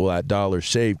my people at Dollar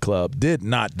Shave Club did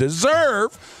not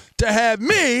deserve to have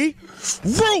me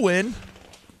ruin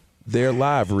their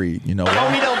live read. You know what?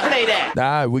 No, we don't play that.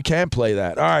 Nah, we can't play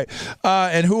that. All right.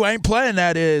 And who ain't playing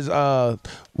that is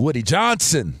Woody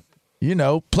Johnson. You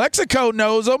know, Plexico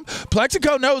knows him.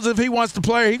 Plexico knows if he wants the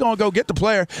player, he going to go get the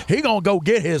player. He going to go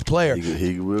get his player.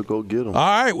 He will go get him. All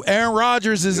right, Aaron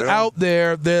Rodgers is out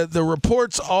there. The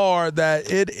reports are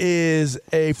that it is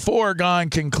a foregone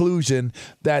conclusion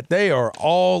that they are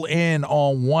all in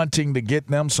on wanting to get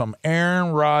them some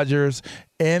Aaron Rodgers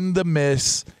in the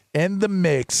mix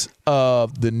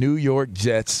of the New York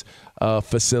Jets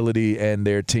facility and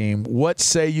their team. What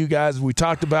say you guys? We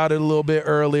talked about it a little bit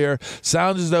earlier.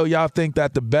 Sounds as though y'all think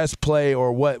that the best play,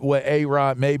 or what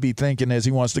A-Rod may be thinking, is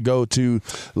he wants to go to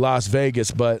Las Vegas.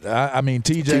 But, I mean,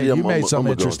 TJ, you made some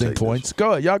interesting points.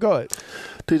 Go ahead. Y'all go ahead.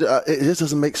 TJ, it just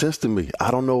doesn't make sense to me. I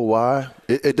don't know why.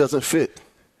 It doesn't fit.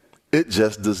 It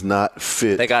just does not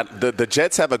fit. They got the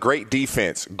Jets have a great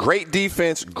defense. Great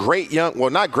defense,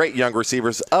 not great young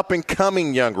receivers,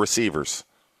 up-and-coming young receivers.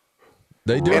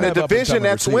 They do in a division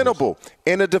that's winnable.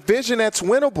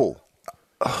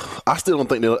 I still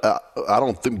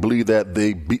don't think believe that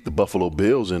they beat the Buffalo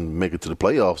Bills and make it to the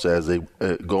playoffs as they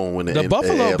go and win the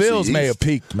Buffalo AFC Bills East. may have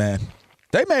peaked, man.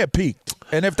 They may have peaked.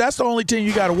 And if that's the only team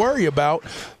you got to worry about,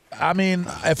 I mean,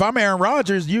 if I'm Aaron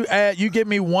Rodgers, you give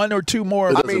me one or two more.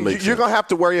 I mean, you're going to have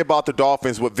to worry about the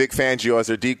Dolphins with Vic Fangio as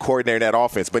their D coordinator in that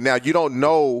offense. But now you don't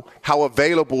know how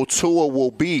available Tua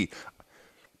will be.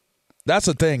 That's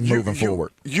a thing moving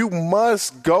forward. You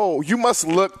must go. You must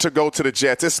look to go to the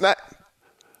Jets. It's not.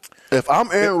 If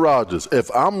I'm Aaron Rodgers, if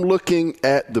I'm looking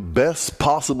at the best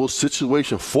possible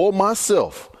situation for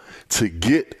myself to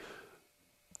get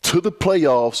to the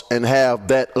playoffs and have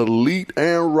that elite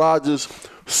Aaron Rodgers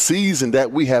season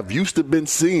that we have used to been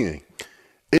seeing,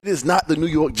 it is not the New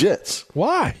York Jets.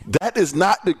 Why? That is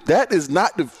not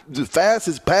the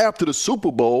fastest path to the Super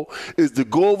Bowl is to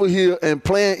go over here and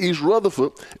play in East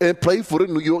Rutherford and play for the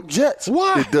New York Jets.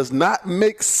 Why? It does not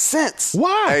make sense.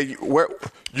 Why? Hey,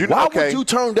 Why would you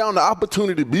turn down the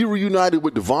opportunity to be reunited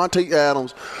with Devontae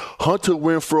Adams, Hunter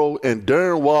Renfrow, and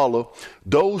Darren Waller,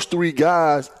 those three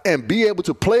guys, and be able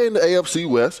to play in the AFC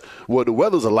West where the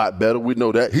weather's a lot better? We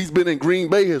know that. He's been in Green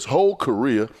Bay his whole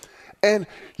career. And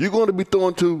you're going to be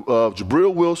throwing to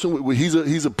Jabril Wilson.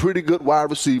 He's a pretty good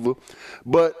wide receiver.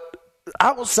 But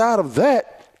outside of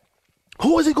that,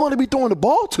 who is he going to be throwing the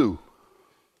ball to?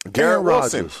 Garrett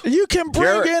Wilson. You can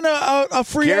bring in a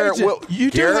free agent.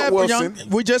 You do have Wilson.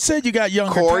 We just said you got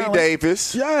younger Corey talent.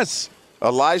 Davis. Yes.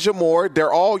 Elijah Moore.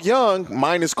 They're all young,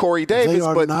 minus Corey Davis. They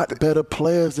are not better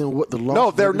players than what the Las No,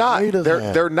 they're Vegas not. Raiders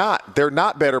have. They're not. They're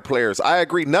not better players. I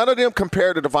agree. None of them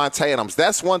compare to Devontae Adams.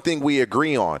 That's one thing we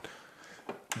agree on.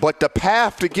 But the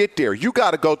path to get there, you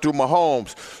got to go through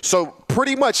Mahomes. So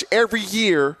pretty much every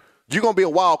year, you're going to be a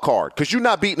wild card because you're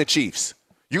not beating the Chiefs.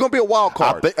 You're going to be a wild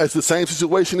card. I think it's the same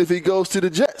situation if he goes to the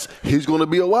Jets. He's going to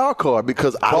be a wild card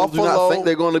because I do not think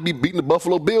they're going to be beating the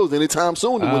Buffalo Bills anytime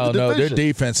soon to win the division. Their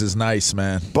defense is nice,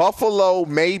 man. Buffalo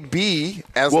may be,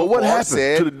 as what happened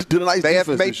said, to the nice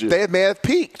defense this year? They may have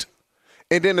peaked.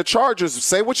 And then the Chargers,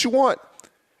 say what you want.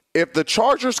 If the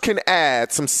Chargers can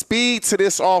add some speed to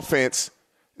this offense,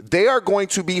 they are going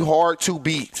to be hard to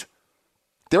beat.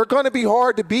 They're going to be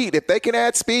hard to beat. If they can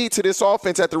add speed to this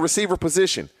offense at the receiver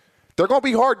position, they're going to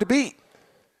be hard to beat.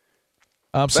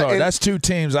 I'm sorry. That's two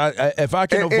teams. If I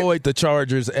can avoid the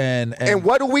Chargers and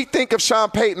what do we think of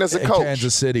Sean Payton as a coach?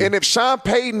 Kansas City. And if Sean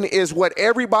Payton is what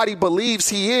everybody believes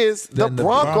he is, the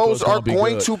Broncos are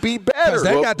going to be better. Because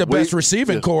they got the best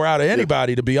receiving core out of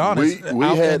anybody, to be honest,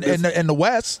 in the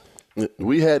West.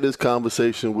 We had this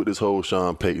conversation with this whole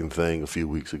Sean Payton thing a few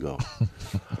weeks ago.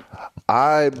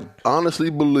 I honestly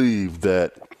believe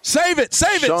that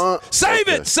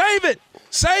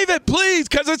Save it, please,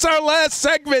 because it's our last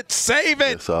segment. Save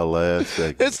it. It's our last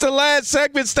segment. It's the last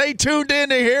segment. Stay tuned in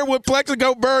to hear what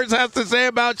Plexico Burns has to say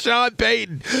about Sean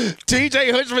Payton.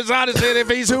 TJ Hushman's on his head if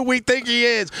he's who we think he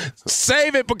is.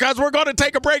 Save it, because we're going to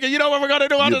take a break, and you know what we're going to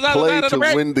do on the other side of the break?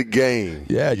 You play to win the game.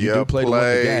 Yeah, you do play to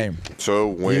win the game.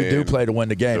 You do play to win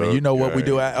the game. And you know what we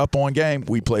do Up On Game?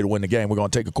 We play to win the game. We're going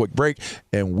to take a quick break,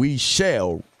 and we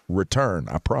shall return.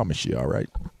 I promise you, all right?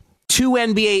 Two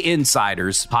NBA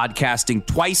insiders podcasting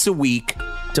twice a week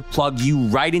to plug you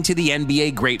right into the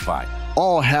NBA grapevine.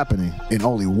 All happening in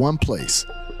only one place.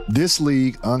 This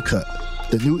League Uncut,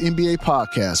 the new NBA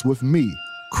podcast with me,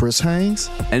 Chris Haynes,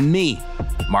 and me,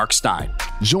 Mark Stein.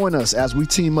 Join us as we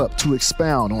team up to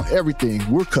expound on everything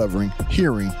we're covering,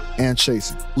 hearing, and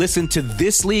chasing. Listen to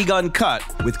This League Uncut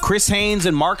with Chris Haynes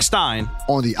and Mark Stein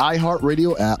on the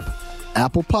iHeartRadio app,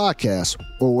 Apple Podcasts,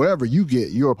 or wherever you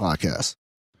get your podcasts.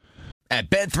 At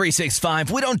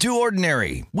Bet365, we don't do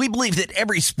ordinary. We believe that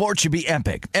every sport should be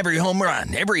epic. Every home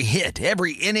run, every hit,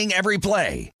 every inning, every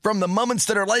play. From the moments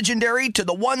that are legendary to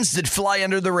the ones that fly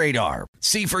under the radar.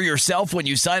 See for yourself when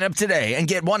you sign up today and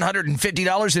get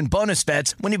 $150 in bonus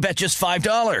bets when you bet just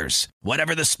 $5.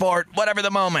 Whatever the sport, whatever the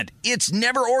moment, it's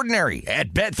never ordinary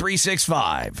at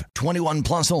Bet365. 21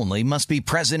 plus only. Must be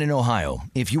present in Ohio.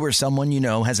 If you or someone you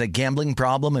know has a gambling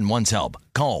problem and wants help,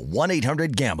 call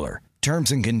 1-800-GAMBLER.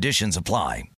 Terms and conditions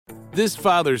apply. This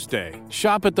Father's Day,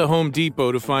 shop at the Home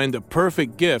Depot to find the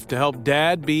perfect gift to help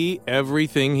Dad be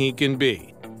everything he can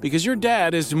be. Because your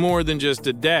dad is more than just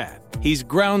a dad. He's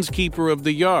groundskeeper of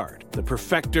the yard, the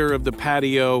perfecter of the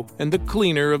patio, and the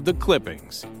cleaner of the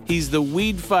clippings. He's the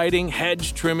weed-fighting,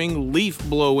 hedge-trimming,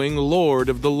 leaf-blowing lord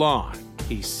of the lawn.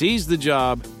 He sees the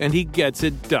job, and he gets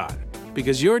it done.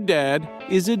 Because your dad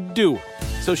is a doer.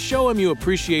 So show him you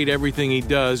appreciate everything he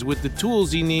does with the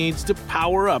tools he needs to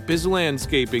power up his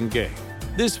landscaping game.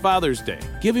 This Father's Day,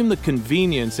 give him the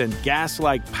convenience and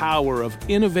gas-like power of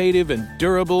innovative and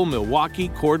durable Milwaukee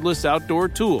cordless outdoor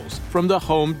tools from the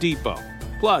Home Depot.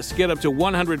 Plus, get up to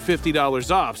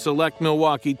 $150 off select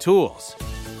Milwaukee tools.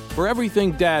 For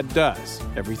everything Dad does,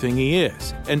 everything he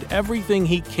is, and everything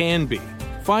he can be,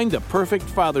 find the perfect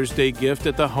Father's Day gift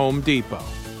at the Home Depot.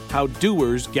 How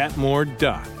doers get more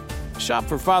done. Shop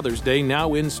for Father's Day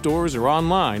now in stores or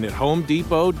online at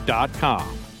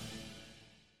HomeDepot.com.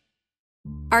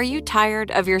 Are you tired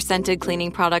of your scented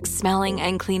cleaning products smelling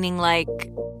and cleaning like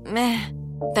meh?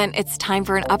 Then it's time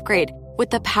for an upgrade with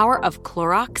the power of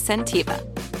Clorox Scentiva.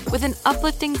 With an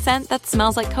uplifting scent that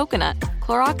smells like coconut,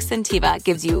 Clorox Scentiva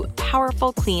gives you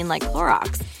powerful clean like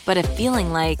Clorox, but a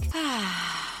feeling like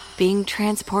being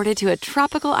transported to a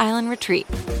tropical island retreat.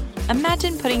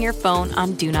 Imagine putting your phone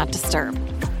on Do Not Disturb,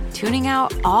 tuning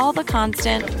out all the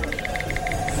constant,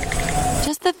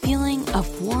 just the feeling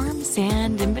of warm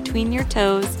sand in between your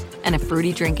toes and a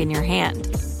fruity drink in your hand.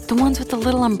 The ones with the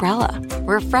little umbrella.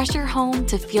 Refresh your home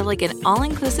to feel like an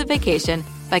all-inclusive vacation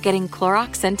by getting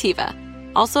Clorox Scentiva.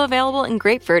 Also available in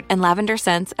grapefruit and lavender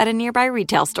scents at a nearby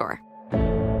retail store.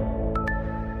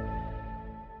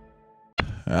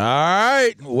 All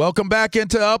right, welcome back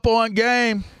into Up On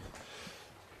Game.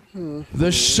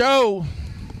 The show.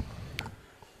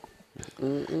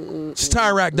 It's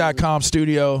TireRack.com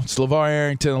studio. It's LeVar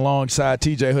Arrington alongside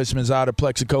TJ Hushmanzada,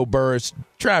 Plexico Burris.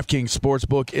 DraftKings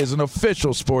Sportsbook is an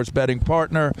official sports betting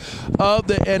partner of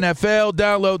the NFL.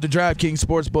 Download the DraftKings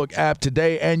Sportsbook app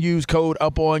today and use code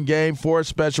UPONGAME for a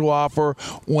special offer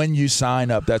when you sign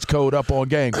up. That's code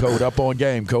UPONGAME, code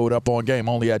UPONGAME, code UPONGAME,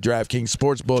 only at DraftKings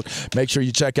Sportsbook. Make sure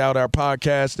you check out our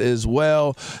podcast as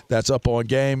well. That's Up On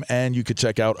Game, and you can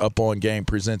check out Up On Game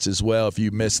Presents as well. If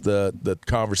you missed the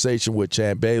conversation with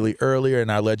Champ Bailey earlier in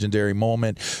our legendary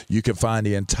moment, you can find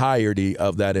the entirety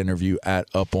of that interview at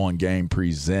Up On Game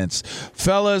Presents.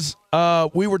 Fellas,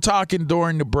 we were talking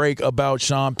during the break about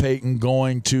Sean Payton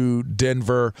going to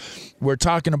Denver. We're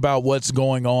talking about what's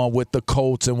going on with the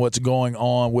Colts and what's going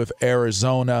on with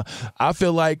Arizona. I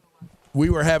feel like we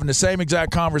were having the same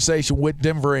exact conversation with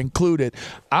Denver included.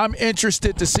 I'm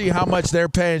interested to see how much they're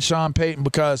paying Sean Payton,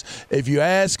 because if you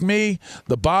ask me,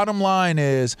 the bottom line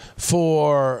is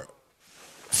for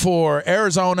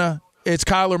Arizona, it's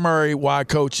Kyler Murray why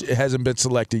Coach hasn't been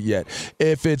selected yet.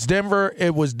 If it's Denver,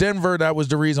 it was Denver. That was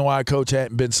the reason why Coach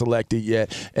hadn't been selected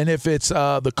yet. And if it's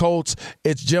the Colts,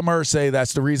 it's Jim Irsay.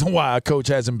 That's the reason why Coach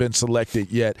hasn't been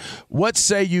selected yet. What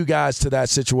say you guys to that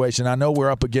situation? I know we're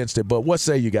up against it, but what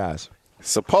say you guys?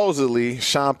 Supposedly,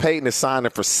 Sean Payton is signing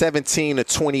for $17 to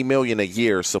 $20 million a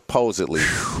year, supposedly.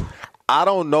 I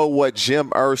don't know what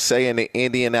Jim Irsay and the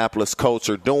Indianapolis Colts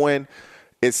are doing.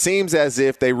 It seems as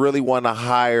if they really want to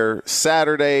hire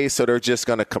Saturday, so they're just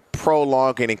going to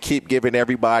prolong it and keep giving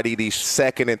everybody these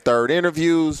second and third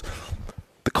interviews.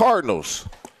 The Cardinals,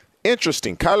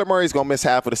 interesting. Kyler Murray's going to miss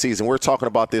half of the season. We're talking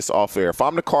about this off air. If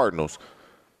I'm the Cardinals,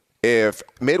 if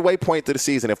midway point to the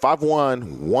season, if I've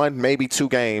won one, maybe two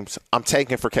games, I'm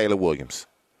tanking for Caleb Williams.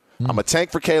 I'm a tank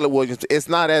for Caleb Williams. It's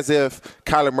not as if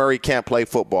Kyler Murray can't play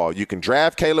football. You can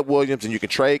draft Caleb Williams and you can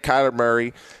trade Kyler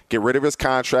Murray, get rid of his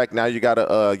contract. Now you got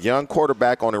a young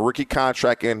quarterback on a rookie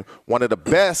contract and one of the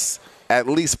best, at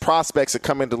least, prospects that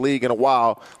come into the league in a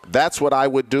while. That's what I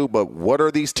would do. But what are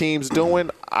these teams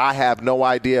doing? I have no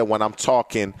idea. When I'm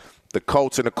talking the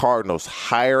Colts and the Cardinals,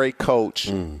 hire a coach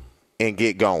and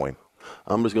get going.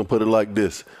 I'm just going to put it like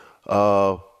this.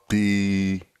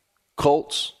 The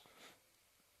Colts,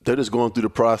 they're just going through the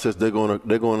process. They're going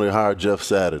to hire Jeff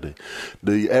Saturday.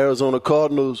 The Arizona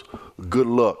Cardinals, good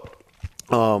luck.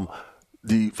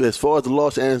 As far as the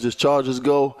Los Angeles Chargers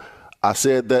go, I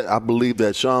said that I believe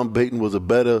that Sean Payton was a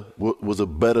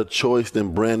better choice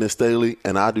than Brandon Staley,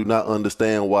 and I do not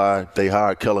understand why they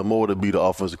hired Kellen Moore to be the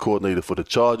offensive coordinator for the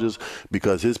Chargers,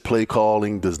 because his play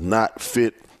calling does not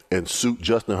fit and suit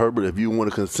Justin Herbert if you want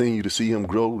to continue to see him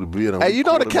grow to be an Hey, you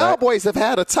know the Cowboys have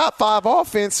had a top 5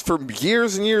 offense for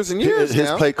years and years and years His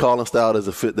now. play calling style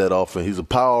doesn't fit that offense. He's a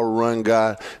power run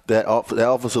guy. That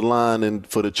offensive line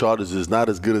for the Chargers is not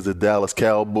as good as the Dallas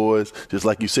Cowboys. Just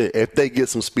like you said, if they get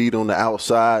some speed on the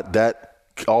outside, that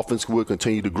offense will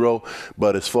continue to grow.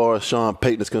 But as far as Sean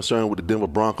Payton is concerned with the Denver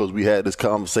Broncos, we had this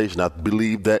conversation. I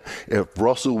believe that if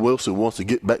Russell Wilson wants to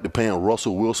get back to playing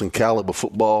Russell Wilson caliber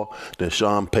football, then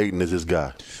Sean Payton is his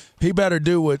guy. He better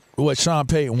do what Sean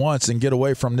Payton wants and get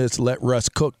away from this let Russ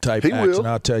cook type action.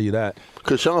 I'll tell you that.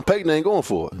 Because Sean Payton ain't going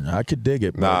for it. I could dig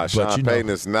it. Sean Payton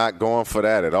is not going for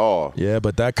that at all. Yeah,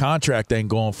 but that contract ain't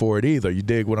going for it either. You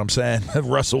dig what I'm saying?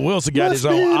 Russell Wilson got his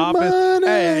own office.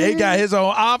 Hey, he got his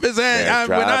own office. And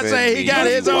when I say he got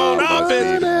his own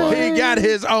office, he got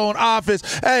his own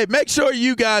office. Hey, make sure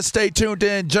you guys stay tuned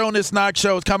in. Jonas Knox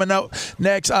Show is coming up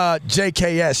next.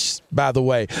 JKS, by the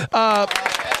way.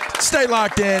 Stay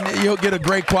locked in. You'll get a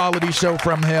great quality show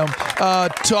from him.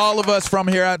 To all of us from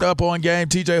here at the Up On Game,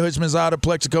 TJ Hushmanzada,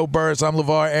 Plexico Burris, I'm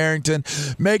LeVar Arrington.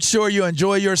 Make sure you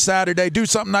enjoy your Saturday. Do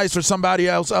something nice for somebody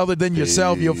else other than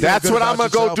yourself. You'll feel That's good what I'm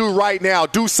about going to yourself. go do right now.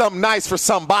 Do something nice for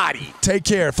somebody. Take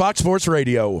care. Fox Sports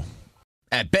Radio.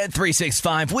 At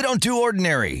Bet365, we don't do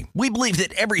ordinary. We believe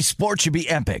that every sport should be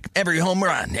epic. Every home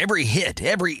run, every hit,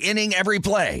 every inning, every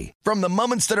play. From the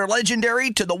moments that are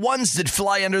legendary to the ones that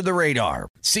fly under the radar.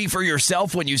 See for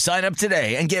yourself when you sign up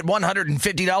today and get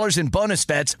 $150 in bonus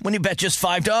bets when you bet just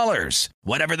 $5.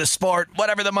 Whatever the sport,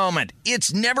 whatever the moment,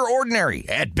 it's never ordinary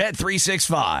at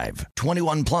Bet365.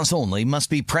 21 plus only. Must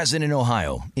be present in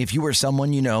Ohio. If you or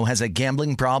someone you know has a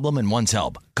gambling problem and wants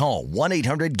help, call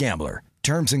 1-800-GAMBLER.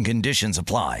 Terms and conditions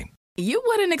apply. You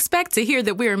wouldn't expect to hear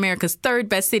that we're America's third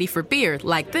best city for beer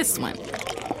like this one.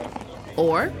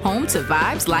 Or home to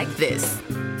vibes like this.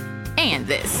 And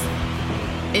this.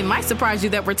 It might surprise you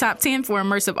that we're top 10 for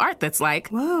immersive art that's like,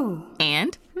 whoa.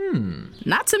 And,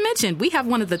 not to mention, we have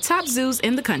one of the top zoos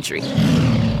in the country.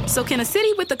 So can a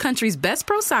city with the country's best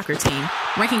pro soccer team,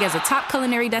 ranking as a top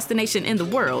culinary destination in the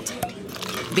world,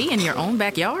 be in your own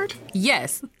backyard?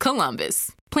 Yes,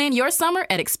 Columbus. Plan your summer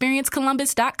at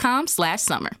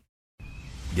experiencecolumbus.com/summer.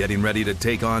 Getting ready to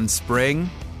take on spring?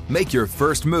 Make your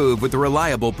first move with the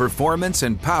reliable performance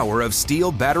and power of Steel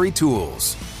battery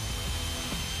tools.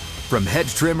 From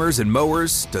hedge trimmers and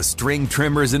mowers to string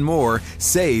trimmers and more,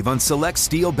 save on select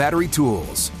Steel battery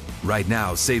tools. Right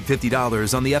now, save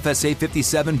 $50 on the FSA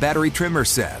 57 battery trimmer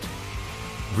set.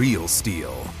 Real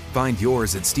Steel. Find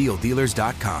yours at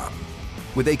steeldealers.com.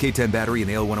 With AK-10 battery and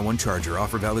AL101 charger,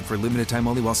 offer valid for limited time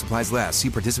only while supplies last. See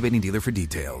participating dealer for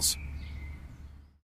details.